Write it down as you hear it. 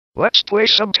Let's play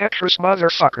some Tetris,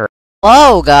 motherfucker.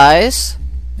 Hello, guys.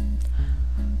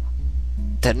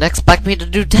 Didn't expect me to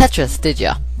do Tetris, did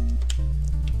ya?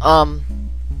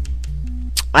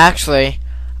 Actually,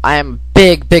 I am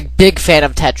big fan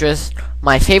of Tetris.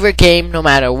 My favorite game, no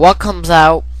matter what comes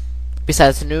out,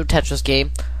 besides the new Tetris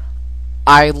game.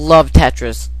 I love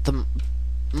Tetris. The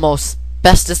most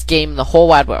bestest game in the whole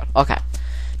wide world. Okay.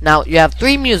 Now, you have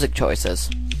 3 music choices.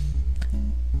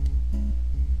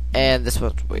 And this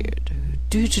one's weird.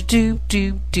 Dance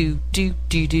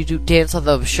of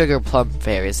the Sugar Plum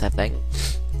Fairies, I think.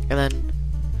 And then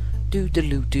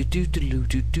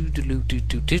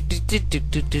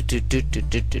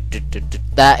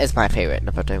that is my favorite,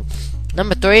 number 2.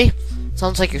 Number 3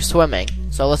 sounds like you're swimming.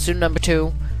 So let's do number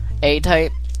 2.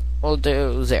 A-type. We'll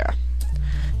do 0.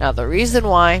 Now the reason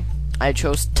why I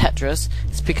chose Tetris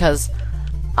is because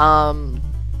I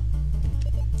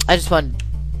just want to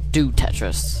do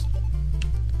Tetris.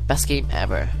 Best game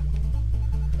ever.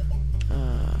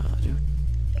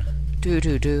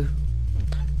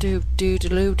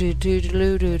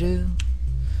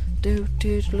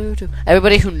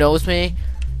 Everybody who knows me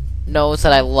knows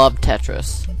that I love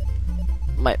Tetris.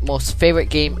 My most favorite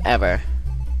game ever.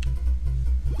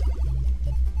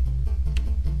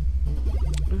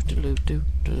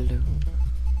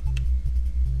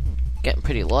 Getting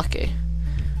pretty lucky.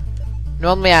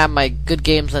 Normally I have my good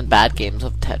games and bad games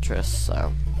of Tetris,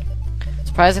 so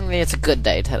surprisingly it's a good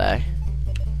day today.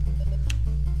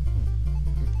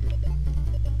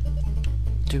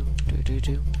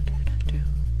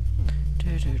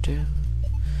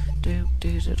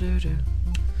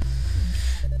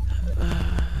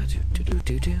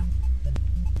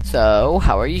 So,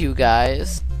 how are you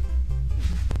guys?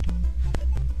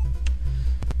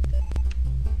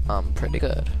 I'm pretty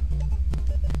good.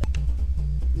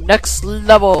 Next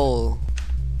level.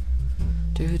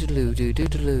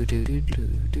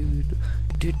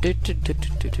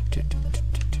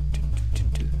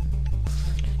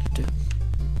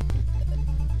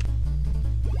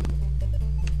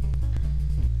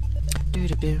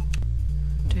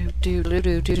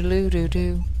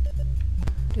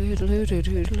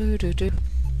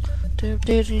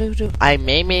 I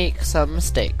may make some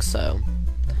mistakes, so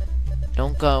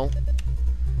don't go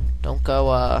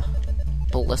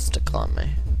ballistic on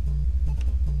me.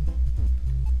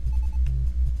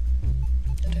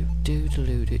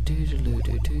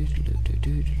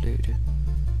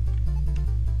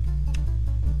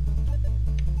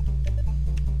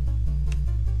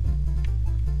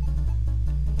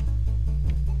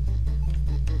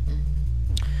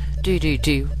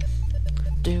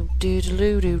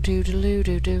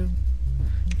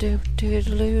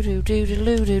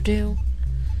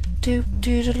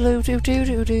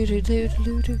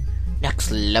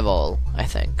 Next level, I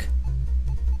think.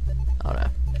 I don't know.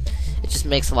 It just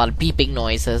makes a lot of beeping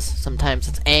noises. Sometimes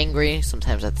it's angry,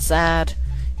 sometimes it's sad.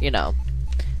 You know,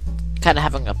 kind of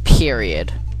having a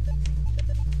period.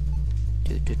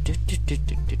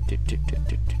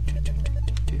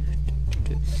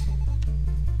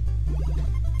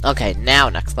 Okay, now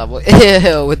next level.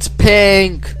 Ew, it's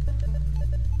pink.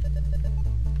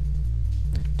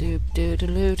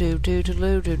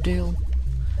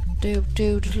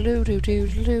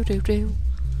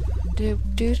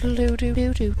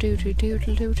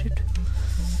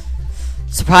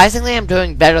 Surprisingly, I'm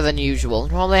doing better than usual.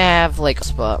 Normally I have like a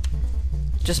spot.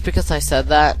 Just because I said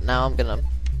that, now I'm gonna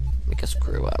make a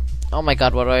screw up. Oh my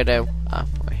god, what do I do? Ah,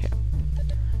 right here.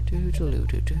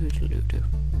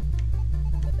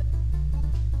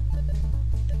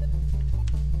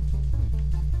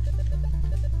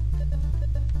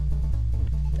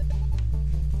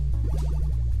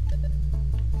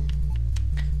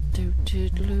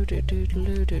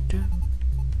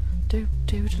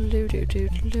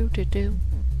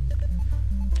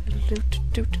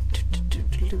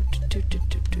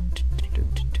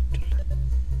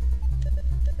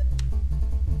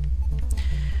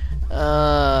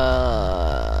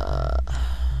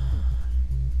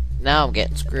 Now I'm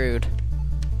getting screwed.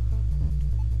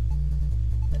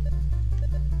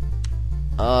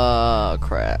 Oh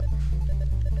crap.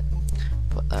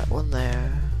 Put that one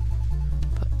there.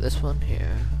 Put this one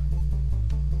here.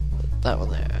 Put that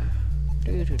one there.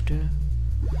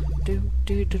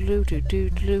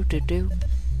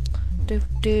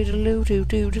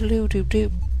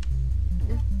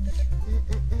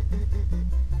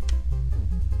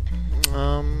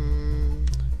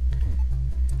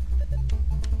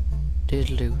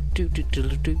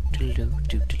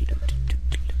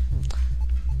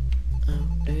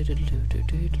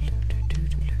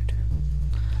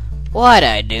 Why'd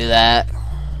I do that?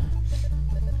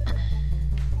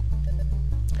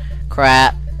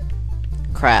 Crap.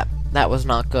 Crap. That was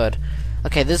not good.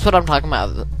 Okay, this is what I'm talking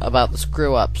about the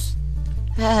screw-ups.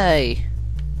 Hey.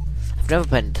 I've never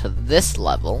been to this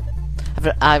level.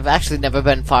 I've actually never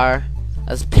been far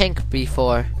as pink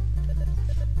before.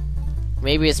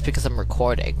 Maybe it's because I'm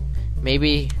recording.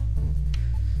 Maybe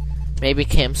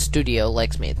Cam Studio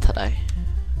likes me today.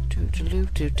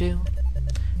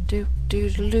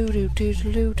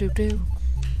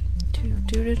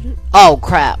 Oh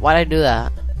crap, why'd I do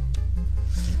that?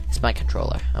 It's my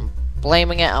controller. I'm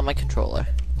blaming it on my controller.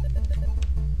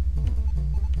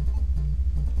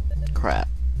 Crap.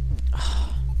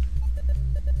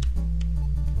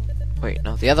 Wait,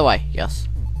 no, the other way, yes.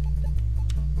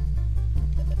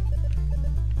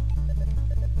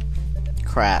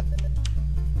 Crap.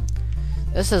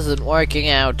 This isn't working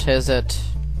out, is it?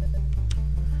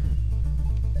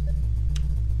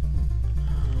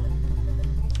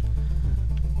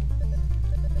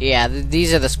 Yeah,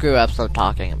 these are the screw-ups I'm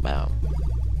talking about.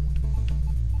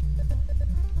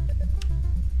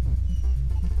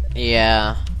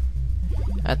 Yeah.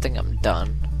 I think I'm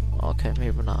done. Okay,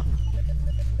 maybe not.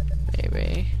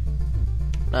 Maybe.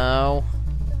 No.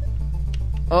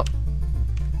 Oh.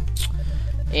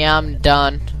 Yeah, I'm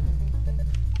done.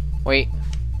 Wait.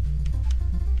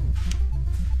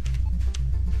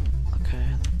 Okay,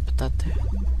 put that there.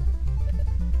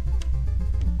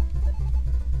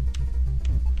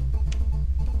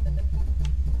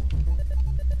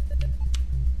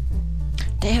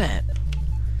 Damn it.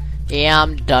 Yeah,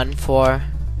 I'm done for.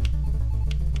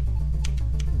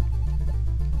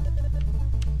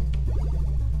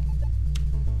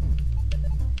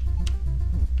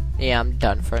 Yeah, I'm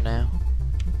done for now.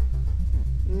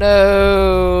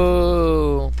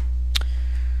 No.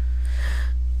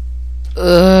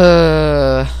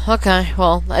 Okay,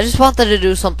 well, I just wanted to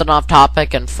do something off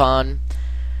topic and fun.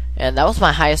 And that was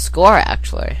my highest score,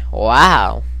 actually.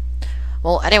 Wow.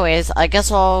 Well, anyways, I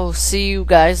guess I'll see you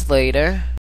guys later.